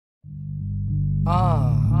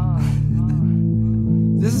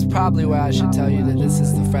This is probably where I should tell you that this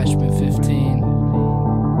is the Freshman 15.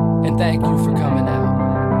 And thank you for coming out.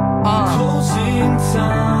 Closing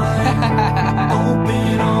time.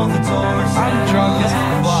 Open all the doors. I'm drunk as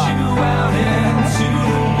fuck. You out into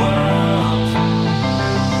the world.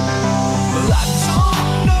 Well, I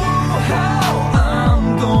don't know how I'm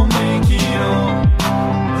gonna make it home.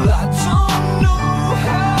 Well, I don't know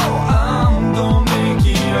how I'm gonna make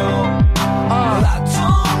it home. Well, I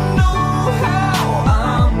don't know how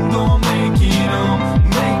I'm gonna make it home.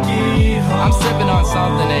 Make it home. I'm sipping on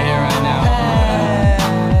something in here right now.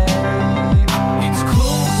 It's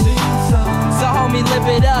closing time. So homie, live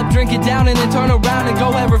it up, drink it down and then turn around and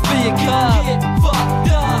go have a refill your cup. Get fucked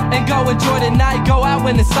up. And go enjoy the night, go out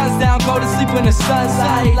when the sun's down, go to sleep when the sun's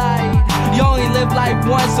light. You only live life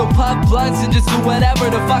once, so puff blunts and just do whatever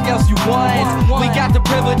the fuck else you want. We got the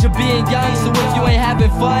privilege of being young, so if you ain't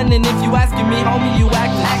having fun, and if you asking me, homie, you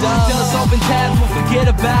acting dumb. Just open tabs, we'll forget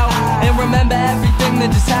about, and remember everything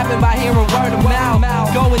that just happened by hearing word of mouth.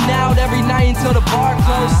 Going out every night until the bar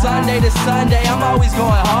closed, Sunday to Sunday, I'm always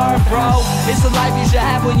going hard, bro. It's a life you should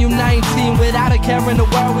have when you're 19, without a care in the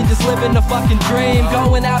world, we just living the fucking dream.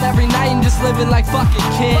 Going out every night and just living like fucking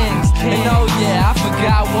kings. And oh yeah, I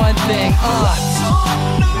forgot one thing. I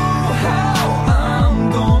don't know how